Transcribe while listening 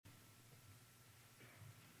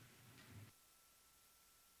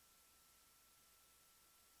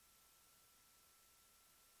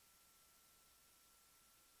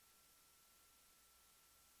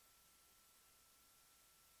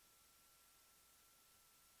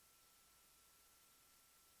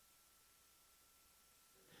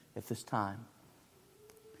at this time.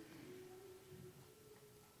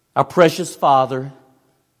 Our precious Father,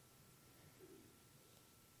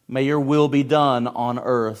 may your will be done on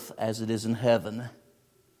earth as it is in heaven.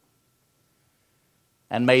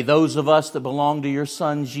 And may those of us that belong to your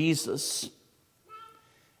Son Jesus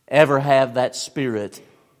ever have that spirit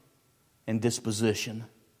and disposition.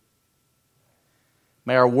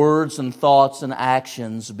 May our words and thoughts and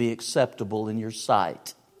actions be acceptable in your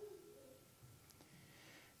sight.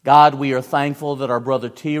 God, we are thankful that our brother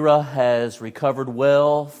Tira has recovered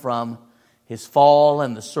well from his fall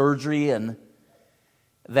and the surgery, and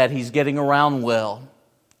that he's getting around well.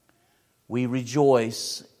 We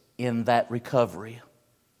rejoice in that recovery.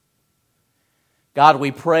 God, we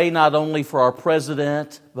pray not only for our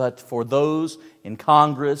president, but for those in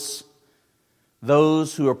Congress,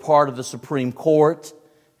 those who are part of the Supreme Court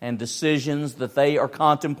and decisions that they are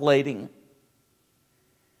contemplating.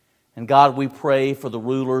 And God, we pray for the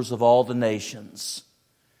rulers of all the nations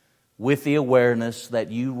with the awareness that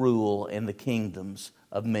you rule in the kingdoms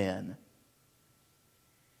of men.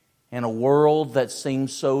 In a world that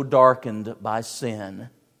seems so darkened by sin,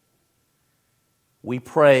 we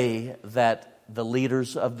pray that the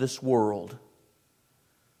leaders of this world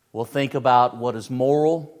will think about what is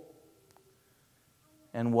moral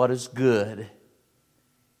and what is good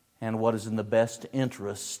and what is in the best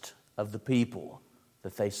interest of the people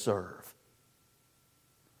that they serve.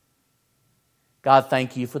 God,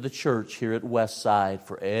 thank you for the church here at Westside,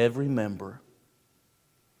 for every member.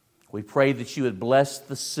 We pray that you would bless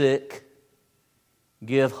the sick,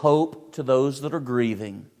 give hope to those that are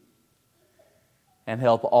grieving, and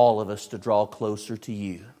help all of us to draw closer to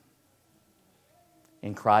you.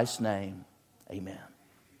 In Christ's name, amen.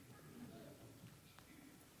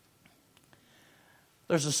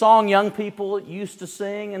 There's a song young people used to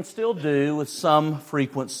sing and still do with some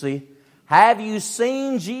frequency. Have you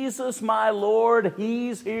seen Jesus, my Lord?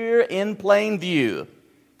 He's here in plain view.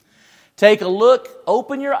 Take a look,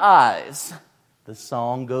 open your eyes, the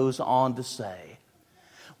song goes on to say.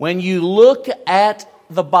 When you look at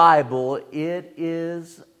the Bible, it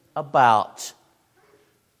is about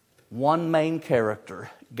one main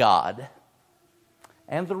character, God,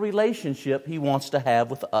 and the relationship He wants to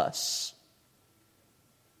have with us.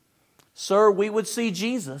 Sir, we would see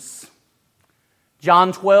Jesus.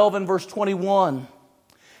 John 12 and verse 21.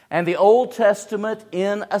 And the Old Testament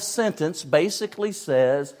in a sentence basically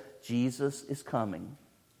says, Jesus is coming.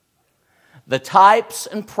 The types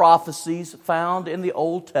and prophecies found in the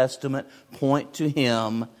Old Testament point to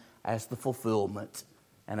Him as the fulfillment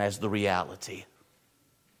and as the reality.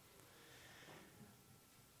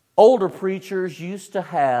 Older preachers used to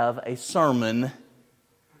have a sermon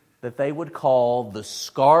that they would call the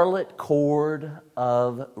Scarlet Cord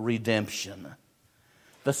of Redemption.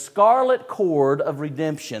 The Scarlet Cord of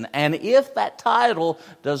Redemption. And if that title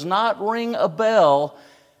does not ring a bell,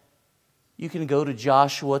 you can go to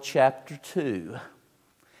Joshua chapter 2.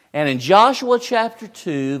 And in Joshua chapter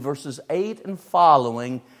 2, verses 8 and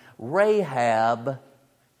following, Rahab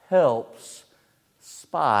helps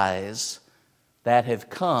spies that have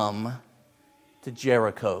come to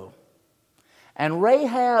Jericho. And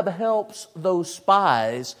Rahab helps those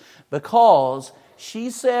spies because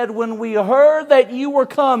she said, when we heard that you were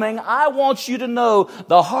coming, I want you to know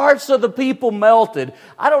the hearts of the people melted.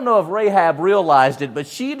 I don't know if Rahab realized it, but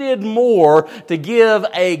she did more to give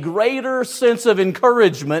a greater sense of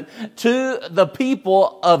encouragement to the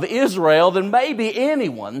people of Israel than maybe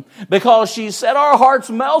anyone, because she said, our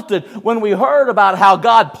hearts melted when we heard about how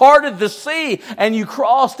God parted the sea and you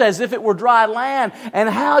crossed as if it were dry land, and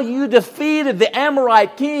how you defeated the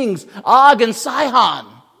Amorite kings, Og and Sihon.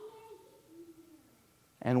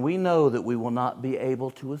 And we know that we will not be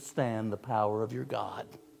able to withstand the power of your God.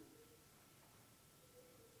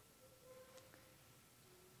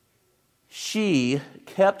 She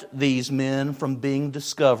kept these men from being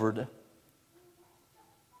discovered.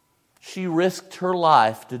 She risked her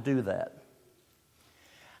life to do that.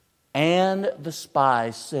 And the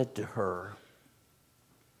spies said to her,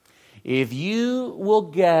 if you will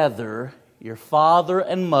gather your father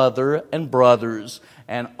and mother and brothers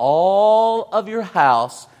and all of your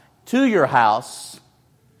house to your house,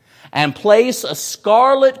 and place a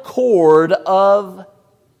scarlet cord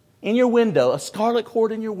in your window, a scarlet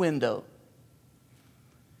cord in your window,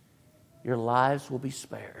 your lives will be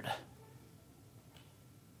spared.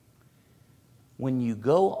 When you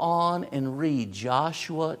go on and read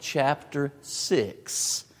Joshua chapter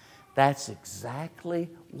 6, that's exactly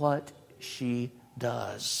what she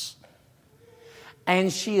does.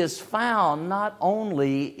 And she is found not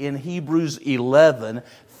only in Hebrews 11,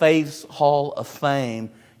 Faith's Hall of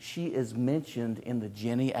Fame. she is mentioned in the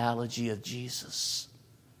genealogy of Jesus.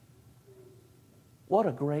 What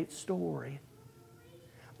a great story.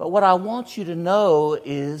 But what I want you to know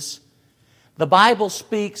is the Bible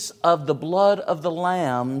speaks of the blood of the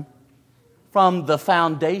Lamb from the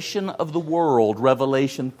foundation of the world,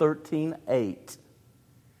 Revelation 13:8.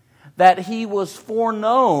 That He was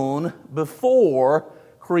foreknown before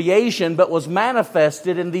creation, but was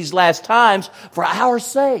manifested in these last times for our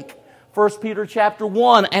sake. 1 Peter chapter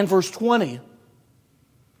 1 and verse 20.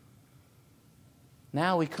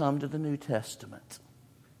 Now we come to the New Testament.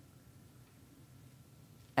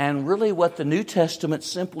 And really what the New Testament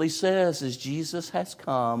simply says is Jesus has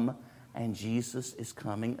come and Jesus is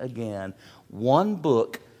coming again. One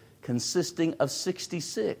book consisting of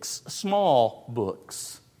 66 small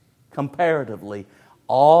books, comparatively,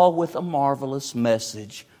 all with a marvelous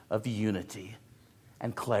message of unity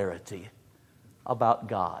and clarity about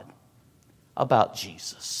God, about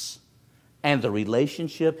Jesus, and the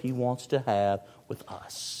relationship He wants to have with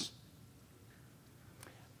us.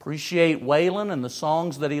 Appreciate Waylon and the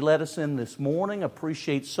songs that he led us in this morning.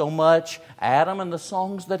 Appreciate so much Adam and the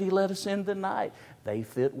songs that he led us in tonight. They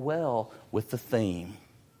fit well with the theme.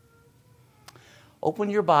 Open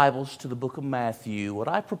your Bibles to the book of Matthew. What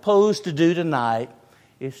I propose to do tonight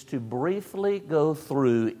is to briefly go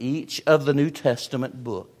through each of the New Testament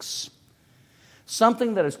books.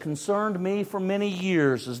 Something that has concerned me for many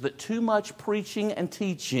years is that too much preaching and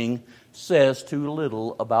teaching says too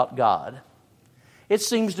little about God. It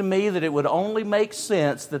seems to me that it would only make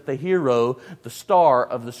sense that the hero, the star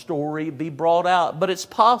of the story, be brought out. But it's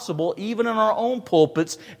possible, even in our own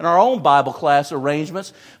pulpits, in our own Bible class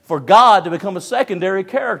arrangements, for God to become a secondary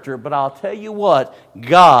character. But I'll tell you what,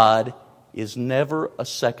 God is never a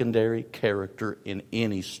secondary character in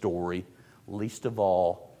any story, least of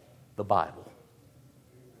all the Bible.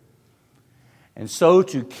 And so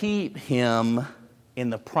to keep Him in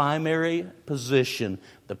the primary position,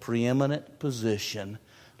 the preeminent position,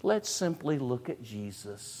 let's simply look at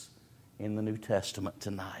Jesus in the New Testament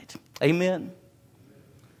tonight. Amen?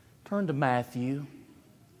 Turn to Matthew.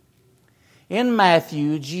 In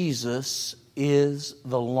Matthew, Jesus is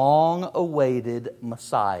the long-awaited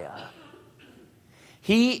Messiah.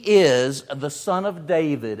 He is the Son of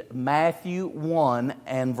David, Matthew 1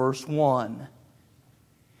 and verse 1.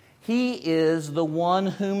 He is the one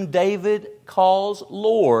whom David calls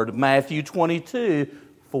Lord, Matthew 22,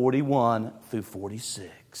 41 through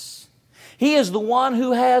 46. He is the one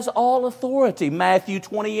who has all authority, Matthew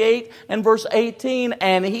 28 and verse 18,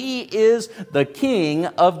 and He is the King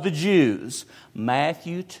of the Jews,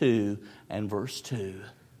 Matthew 2 and verse 2.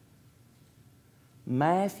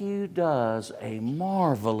 Matthew does a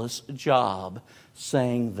marvelous job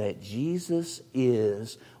saying that Jesus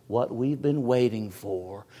is what we've been waiting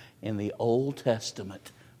for in the Old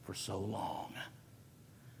Testament for so long.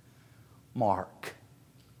 Mark.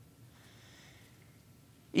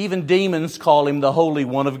 Even demons call Him the Holy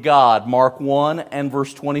One of God, Mark 1 and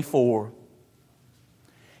verse 24.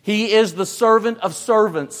 He is the servant of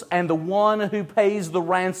servants and the one who pays the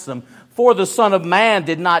ransom. For the Son of Man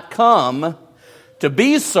did not come to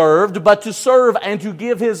be served, but to serve and to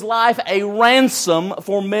give His life a ransom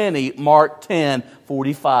for many. Mark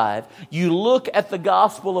 10:45. You look at the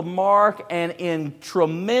Gospel of Mark, and in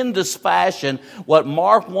tremendous fashion, what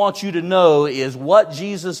Mark wants you to know is what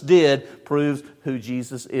Jesus did proves who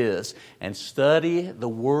Jesus is. And study the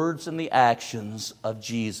words and the actions of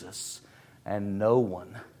Jesus. And no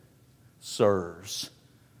one serves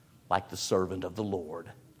like the servant of the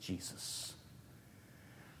Lord, Jesus.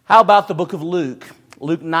 How about the book of Luke?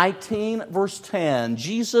 Luke 19, verse 10.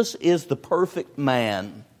 Jesus is the perfect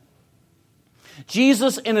man.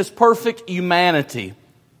 Jesus in His perfect humanity.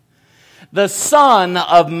 The Son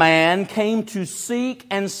of Man came to seek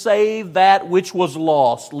and save that which was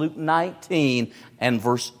lost. Luke 19 and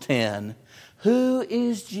verse 10. Who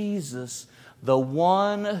is Jesus? The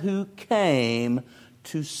one who came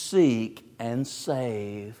to seek and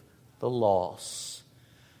save the lost.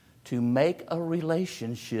 To make a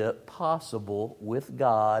relationship possible with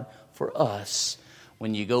God for us.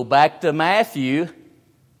 When you go back to Matthew,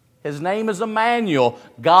 His name is Emmanuel,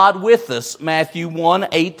 God with us, Matthew 1,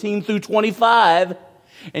 18 through 25.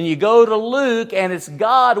 And you go to Luke, and it's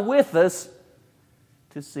God with us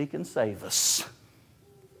to seek and save us.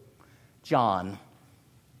 John.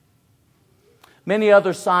 Many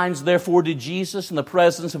other signs, therefore, did Jesus in the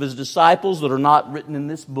presence of His disciples that are not written in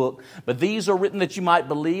this book. But these are written that you might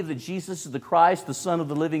believe that Jesus is the Christ, the Son of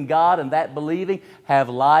the living God, and that believing have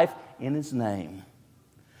life in His name.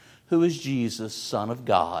 Who is Jesus, Son of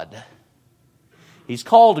God? He's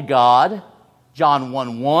called God, John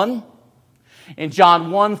 1:1. In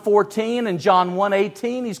John 1:14 and John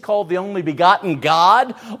 1:18, He's called the only begotten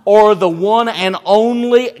God, or the one and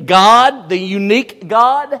only God, the unique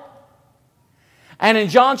God. And in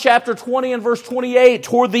John chapter 20 and verse 28,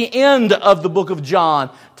 toward the end of the book of John,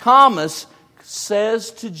 Thomas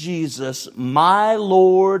says to Jesus, "My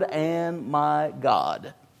Lord and my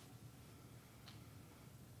God."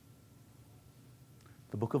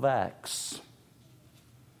 The book of Acts.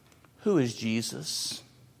 Who is Jesus?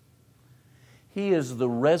 He is the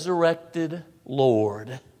resurrected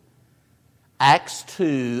Lord. Acts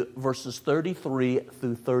 2, verses 33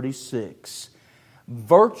 through 36.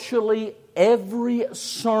 Virtually every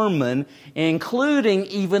sermon, including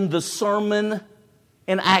even the sermon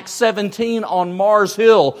in Acts 17 on Mars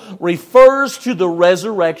Hill, refers to the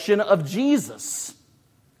resurrection of Jesus.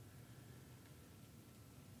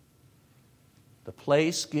 The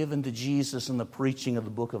place given to Jesus in the preaching of the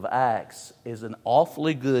book of Acts is an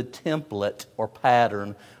awfully good template or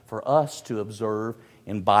pattern for us to observe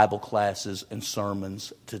in Bible classes and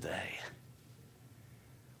sermons today.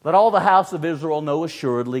 Let all the house of Israel know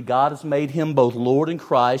assuredly, God has made Him both Lord and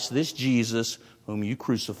Christ, this Jesus whom you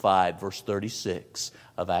crucified, verse 36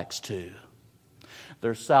 of Acts 2.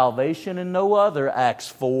 There's salvation in no other, Acts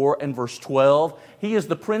 4 and verse 12. He is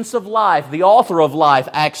the Prince of Life, the author of life,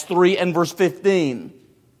 Acts 3 and verse 15.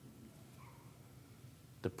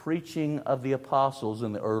 The preaching of the apostles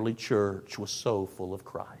in the early church was so full of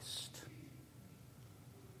Christ.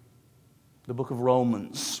 The book of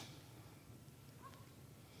Romans.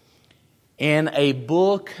 In a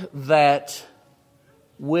book that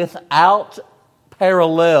without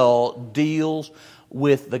parallel deals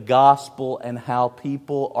with the gospel and how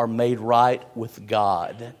people are made right with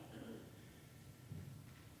God.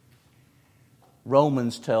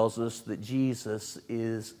 Romans tells us that Jesus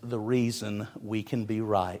is the reason we can be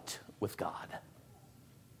right with God.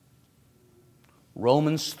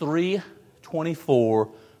 Romans 3:24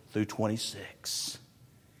 through 26.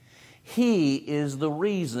 He is the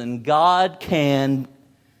reason God can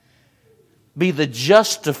be the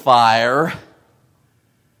justifier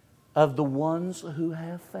of the ones who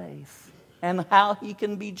have faith, and how He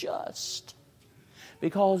can be just.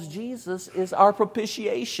 Because Jesus is our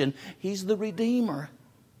propitiation. He's the Redeemer.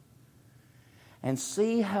 And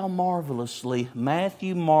see how marvelously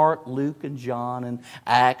Matthew, Mark, Luke, and John, and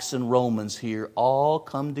Acts and Romans here all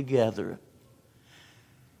come together.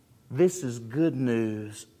 This is good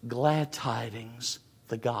news, glad tidings,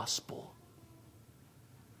 the gospel.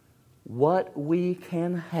 What we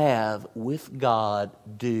can have with God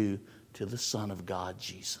due to the Son of God,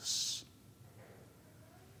 Jesus.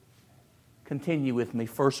 Continue with me,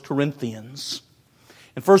 1 Corinthians.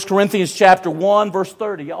 In 1 Corinthians chapter 1, verse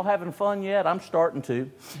 30. Y'all having fun yet? I'm starting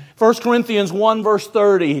to. 1 Corinthians 1, verse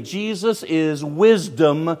 30. Jesus is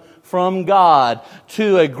wisdom from God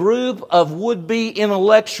to a group of would-be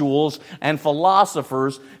intellectuals and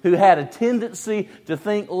philosophers who had a tendency to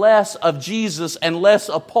think less of Jesus and less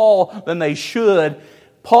of Paul than they should.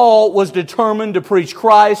 Paul was determined to preach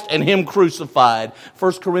Christ and Him crucified.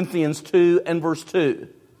 1 Corinthians 2 and verse 2.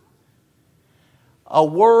 A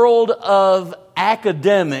world of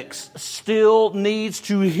academics still needs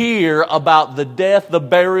to hear about the death, the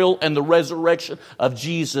burial, and the resurrection of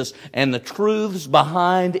Jesus, and the truths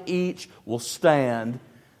behind each will stand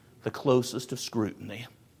the closest of scrutiny.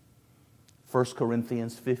 1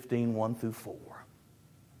 Corinthians 15, 1 through 4.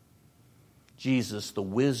 Jesus, the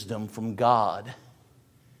wisdom from God.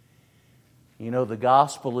 You know, the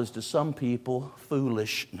gospel is to some people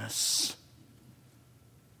foolishness,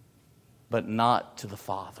 but not to the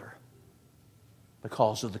Father,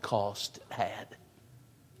 because of the cost it had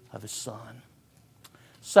of His Son.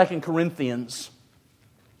 2 Corinthians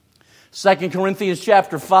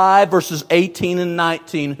chapter 5, verses 18 and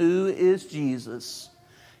 19. Who is Jesus?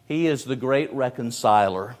 He is the great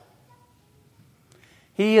reconciler.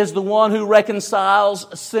 He is the one who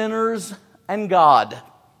reconciles sinners and God.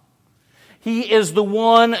 He is the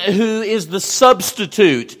one who is the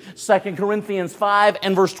substitute. 2 Corinthians 5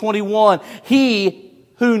 and verse 21. He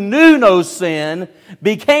who knew no sin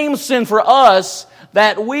became sin for us,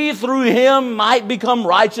 that we through Him might become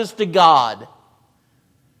righteous to God.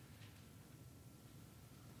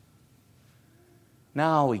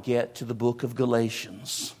 Now we get to the book of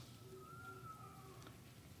Galatians.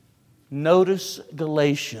 Notice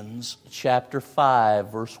Galatians chapter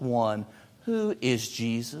 5, verse 1. Who is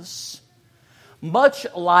Jesus? Much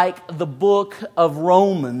like the book of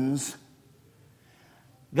Romans,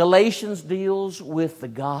 Galatians deals with the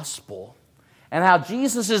gospel and how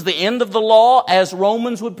Jesus is the end of the law, as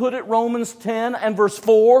Romans would put it, Romans 10 and verse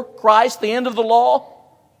 4, Christ, the end of the law.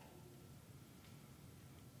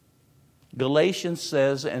 Galatians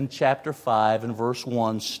says in chapter 5 and verse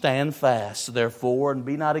 1, "Stand fast, therefore, and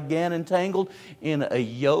be not again entangled in a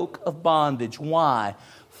yoke of bondage." Why?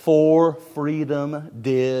 "For freedom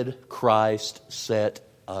did Christ set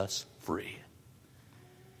us free."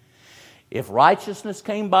 If righteousness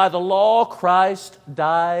came by the law, Christ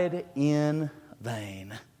died in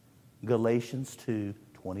vain. Galatians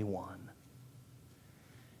 2:21.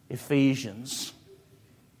 Ephesians.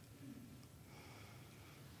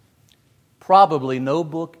 Probably no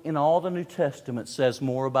book in all the New Testament says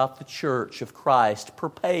more about the church of Christ per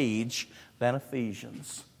page than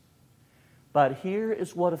Ephesians. But here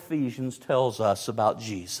is what Ephesians tells us about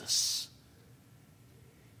Jesus.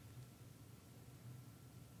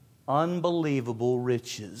 Unbelievable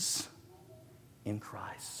riches in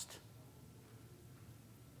Christ.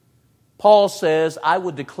 Paul says, "I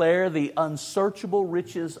would declare the unsearchable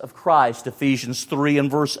riches of Christ," Ephesians 3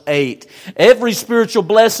 and verse 8. Every spiritual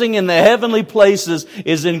blessing in the heavenly places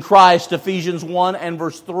is in Christ, Ephesians 1 and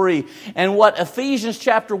verse 3. And what Ephesians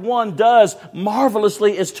chapter 1 does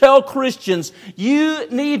marvelously is tell Christians, you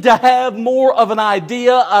need to have more of an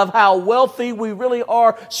idea of how wealthy we really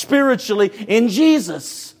are spiritually in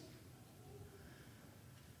Jesus.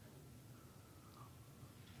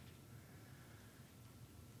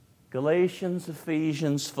 Galatians,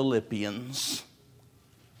 Ephesians, Philippians.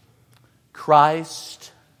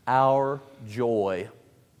 Christ, our joy.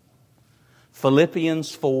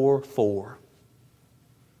 Philippians 4:4.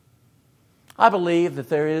 I believe that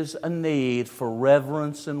there is a need for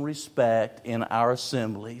reverence and respect in our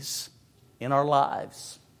assemblies, in our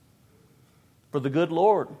lives, for the good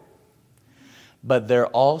Lord. But there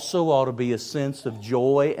also ought to be a sense of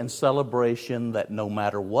joy and celebration that no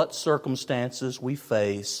matter what circumstances we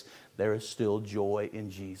face, there is still joy in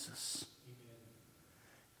Jesus.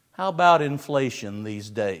 How about inflation these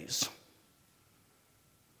days?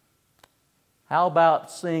 How about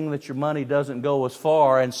seeing that your money doesn't go as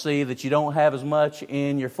far and see that you don't have as much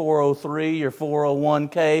in your 403, your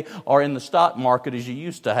 401k, or in the stock market as you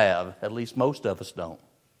used to have? At least most of us don't.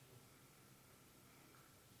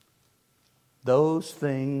 Those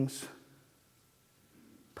things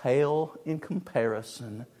pale in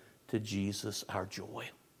comparison to Jesus, our joy.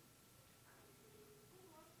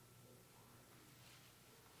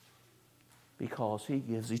 Because He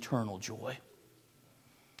gives eternal joy.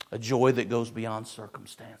 A joy that goes beyond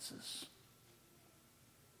circumstances.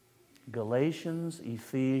 Galatians,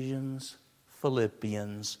 Ephesians,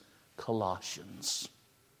 Philippians, Colossians.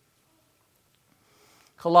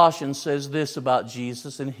 Colossians says this about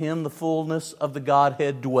Jesus: "In Him the fullness of the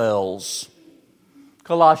Godhead dwells."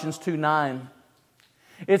 Colossians 2:9.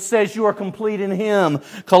 It says you are complete in Him.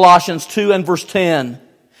 Colossians 2 and verse 10.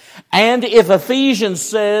 And if Ephesians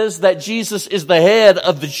says that Jesus is the head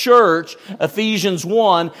of the church, Ephesians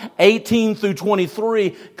 1, 18 through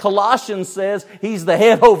 23, Colossians says He's the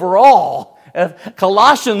head over all.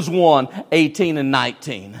 Colossians 1, 18 and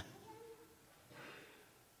 19.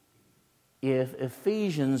 If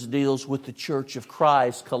Ephesians deals with the church of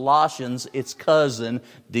Christ, Colossians, its cousin,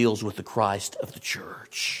 deals with the Christ of the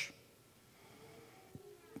church.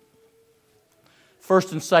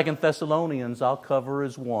 1st and 2nd Thessalonians I'll cover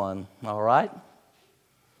as one, all right?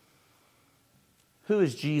 Who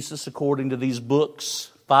is Jesus according to these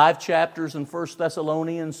books? 5 chapters in 1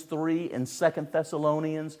 Thessalonians, 3 in 2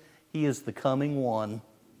 Thessalonians. He is the coming one.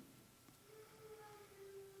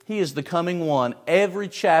 He is the coming one. Every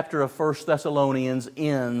chapter of 1 Thessalonians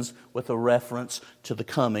ends with a reference to the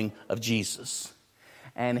coming of Jesus.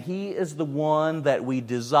 And He is the one that we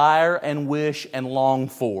desire and wish and long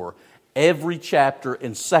for. Every chapter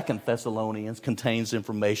in 2 Thessalonians contains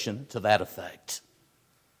information to that effect.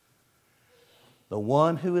 The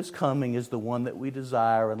one who is coming is the one that we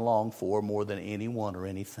desire and long for more than anyone or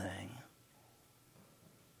anything.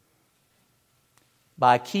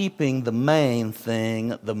 By keeping the main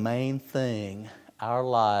thing, our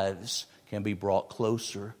lives can be brought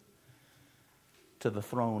closer to the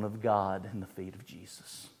throne of God and the feet of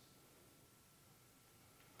Jesus.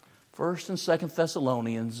 1st and 2nd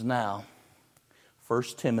Thessalonians now.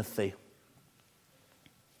 1 Timothy.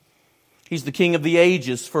 He's the King of the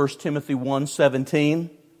ages, 1 Timothy 1:17.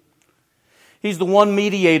 He's the one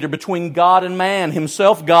mediator between God and man,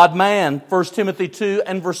 Himself God-man, 1 Timothy 2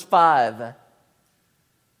 and verse 5.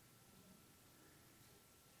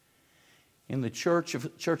 In the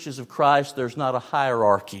churches of Christ, there's not a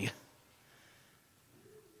hierarchy.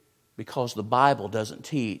 Because the Bible doesn't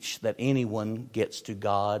teach that anyone gets to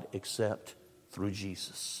God except through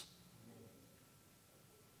Jesus.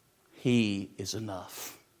 He is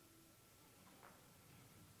enough.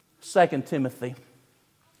 2 Timothy.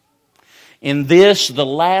 In this, the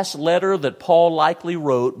last letter that Paul likely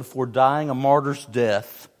wrote before dying a martyr's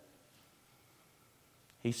death,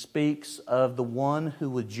 he speaks of the one who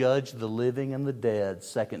would judge the living and the dead,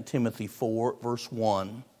 2 Timothy 4, verse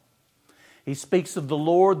 1. He speaks of the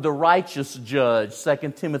Lord, the righteous judge,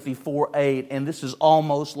 2 Timothy 4, 8, and this is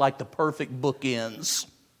almost like the perfect bookends.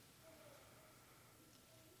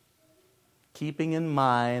 Keeping in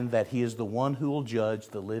mind that He is the one who will judge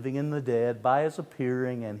the living and the dead by His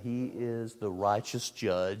appearing, and He is the righteous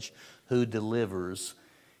judge who delivers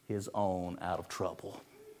His own out of trouble.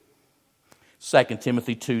 2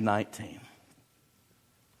 Timothy 2:19.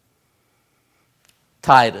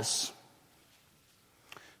 Titus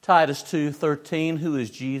 2:13, who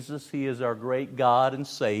is Jesus? He is our great God and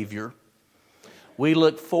Savior. We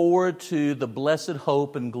look forward to the blessed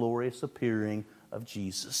hope and glorious appearing of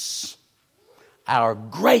Jesus, our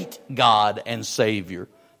great God and Savior,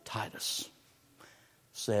 Titus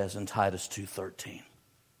says in Titus 2:13.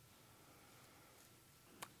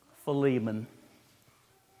 Philemon.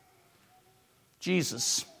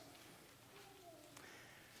 Jesus.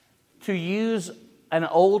 To use an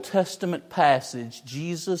Old Testament passage,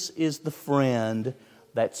 Jesus is the friend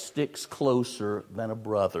that sticks closer than a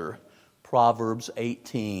brother. Proverbs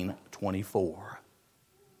 18:24.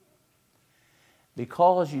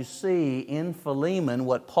 Because you see in Philemon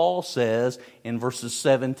what Paul says in verses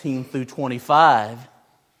 17 through 25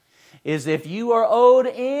 is if you are owed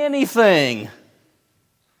anything,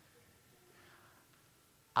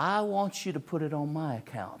 I want you to put it on my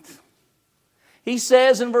account. He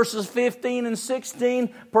says in verses 15 and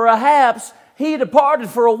 16, perhaps he departed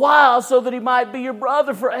for a while so that he might be your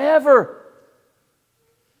brother forever.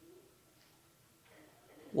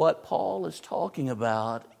 What Paul is talking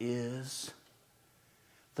about is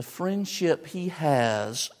the friendship he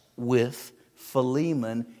has with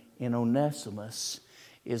Philemon in Onesimus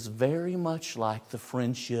is very much like the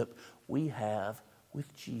friendship we have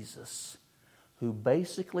with Jesus, who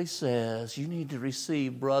basically says you need to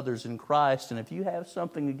receive brothers in Christ, and if you have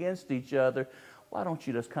something against each other, why don't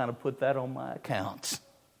you just kind of put that on my account?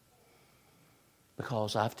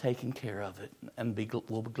 Because I've taken care of it and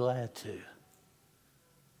will be glad to.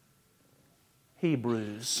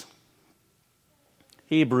 Hebrews.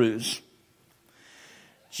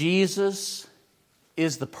 Jesus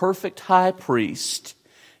is the perfect high priest.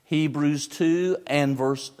 Hebrews 2 and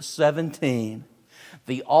verse 17.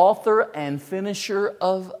 The author and finisher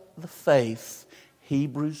of the faith,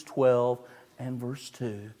 Hebrews 12 and verse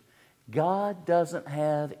 2. God doesn't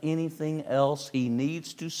have anything else He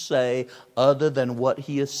needs to say other than what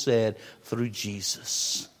He has said through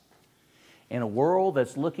Jesus. In a world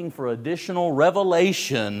that's looking for additional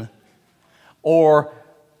revelation or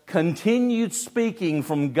continued speaking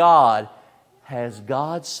from God, has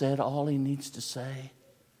God said all He needs to say?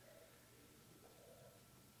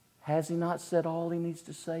 Has He not said all He needs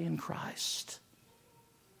to say in Christ?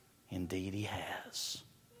 Indeed He has.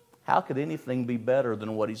 How could anything be better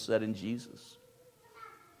than what He said in Jesus?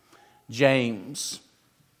 James.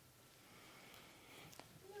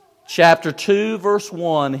 Chapter 2, verse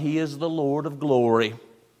 1, He is the Lord of glory.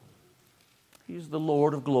 He's the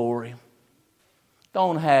Lord of glory.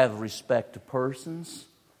 Don't have respect to persons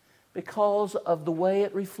because of the way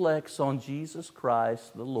it reflects on Jesus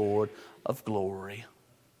Christ, the Lord of glory.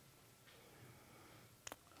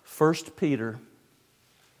 1 Peter.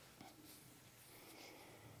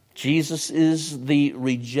 Jesus is the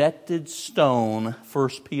rejected stone, 1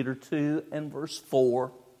 Peter 2 and verse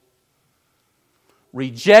 4.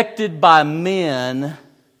 Rejected by men,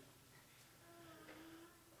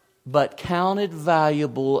 but counted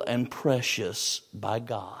valuable and precious by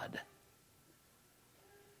God.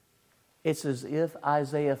 It's as if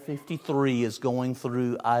Isaiah 53 is going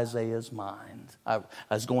through Isaiah's mind,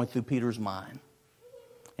 is going through Peter's mind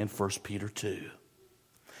in 1 Peter 2.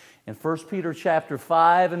 In 1 Peter chapter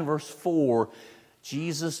 5 and verse 4,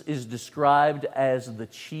 Jesus is described as the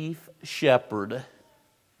chief shepherd.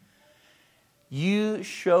 You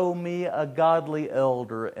show me a godly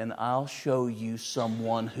elder, and I'll show you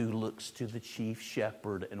someone who looks to the chief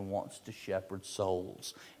shepherd and wants to shepherd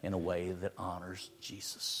souls in a way that honors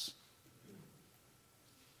Jesus.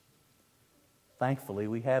 Thankfully,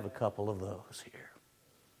 we have a couple of those here.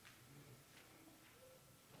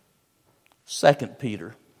 2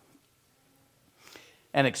 Peter,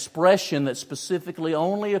 an expression that specifically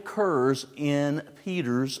only occurs in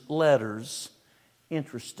Peter's letters.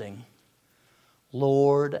 Interesting.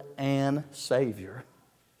 Lord and Savior.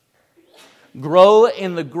 Grow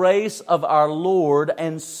in the grace of our Lord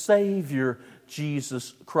and Savior,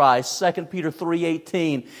 Jesus Christ. 2 Peter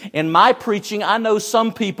 3:18. In my preaching, I know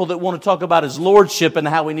some people that want to talk about His Lordship and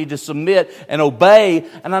how we need to submit and obey.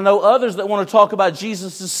 And I know others that want to talk about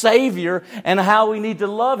Jesus as Savior and how we need to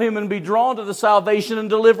love Him and be drawn to the salvation and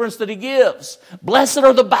deliverance that He gives. Blessed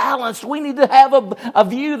are the balanced. We need to have a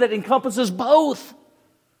view that encompasses both.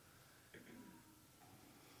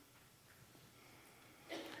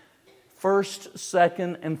 First,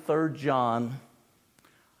 Second, and Third John.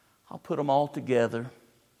 I'll put them all together.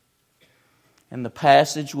 And the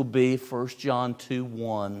passage will be 1 John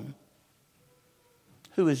 2:1.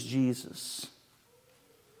 Who is Jesus?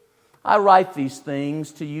 I write these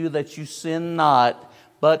things to you that you sin not.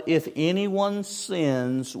 But if anyone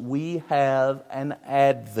sins, we have an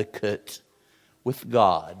advocate with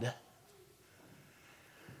God.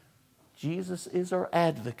 Jesus is our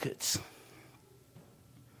advocate.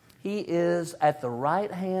 He is at the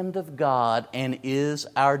right hand of God and is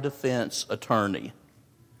our defense attorney.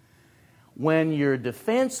 When your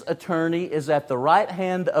defense attorney is at the right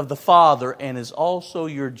hand of the Father and is also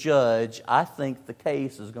your judge, I think the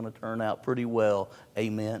case is going to turn out pretty well.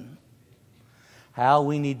 Amen. How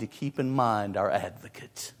we need to keep in mind our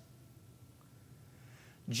advocate.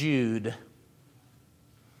 Jude,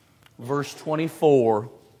 verse 24.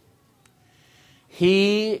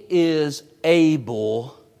 He is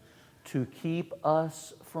able to keep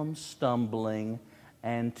us from stumbling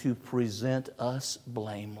and to present us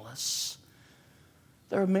blameless.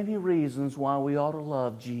 There are many reasons why we ought to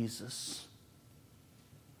love Jesus.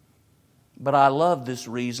 But I love this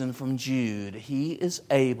reason from Jude. He is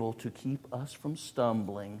able to keep us from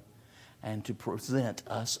stumbling and to present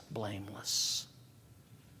us blameless.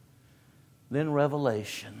 Then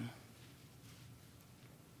Revelation.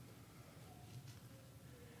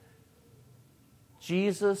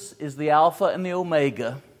 Jesus is the Alpha and the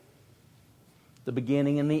Omega, the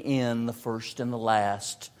beginning and the end, the first and the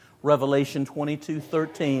last. Revelation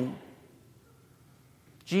 22:13.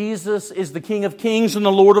 Jesus is the King of Kings and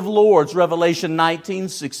the Lord of Lords. Revelation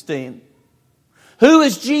 19:16. Who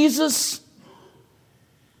is Jesus?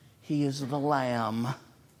 He is the Lamb.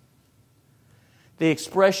 The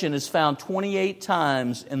expression is found 28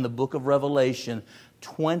 times in the book of Revelation.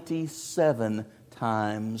 27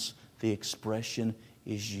 times the expression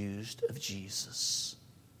is used of Jesus.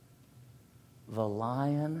 The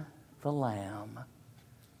Lion, the Lamb.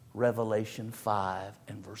 Revelation 5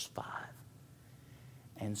 and verse 5.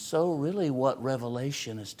 And so really what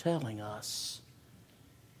Revelation is telling us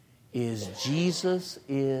is Jesus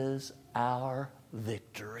is our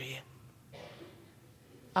victory.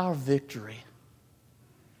 Our victory.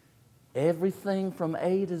 Everything from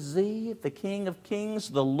A to Z, the King of Kings,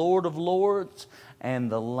 the Lord of Lords,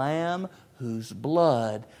 and the Lamb whose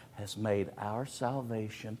blood has made our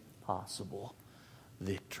salvation possible.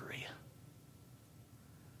 Victory.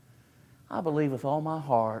 I believe with all my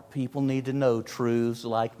heart people need to know truths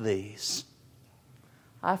like these.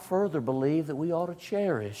 I further believe that we ought to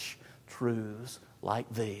cherish truths like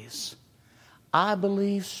these. I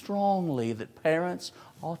believe strongly that parents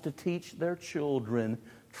ought to teach their children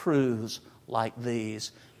truths like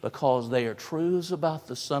these because they are truths about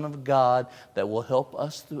the Son of God that will help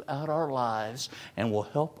us throughout our lives and will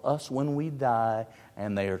help us when we die,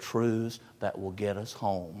 and they are truths that will get us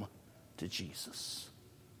home to Jesus.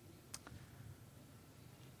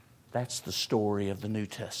 That's the story of the New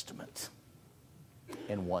Testament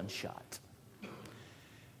in one shot.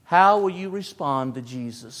 How will you respond to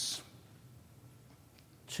Jesus,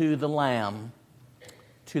 to the Lamb,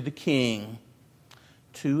 to the King,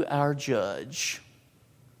 to our Judge?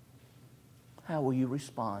 How will you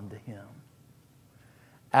respond to Him?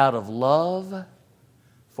 Out of love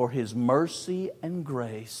for His mercy and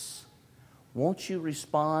grace, won't you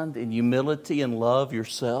respond in humility and love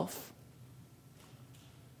yourself?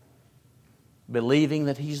 Believing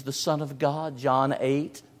that He's the Son of God, John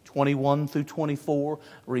 8:21 through 24,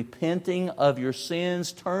 repenting of your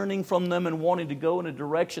sins, turning from them and wanting to go in a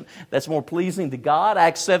direction that's more pleasing to God,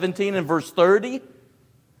 Acts 17 and verse 30.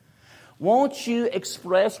 Won't you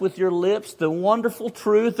express with your lips the wonderful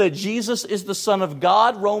truth that Jesus is the Son of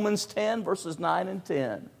God, Romans 10 verses 9 and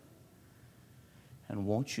 10. And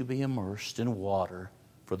won't you be immersed in water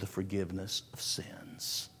for the forgiveness of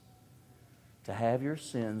sins? To have your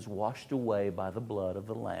sins washed away by the blood of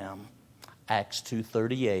the Lamb. Acts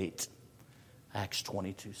 2:38, Acts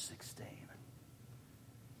 22:16.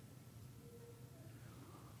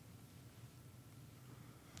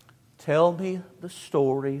 Tell me the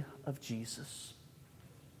story of Jesus.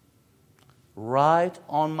 Write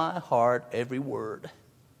on my heart every word.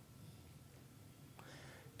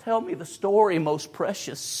 Tell me the story most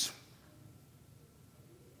precious.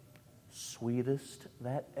 sweetest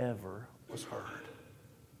that ever was heard.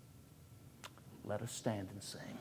 Let us stand and sing.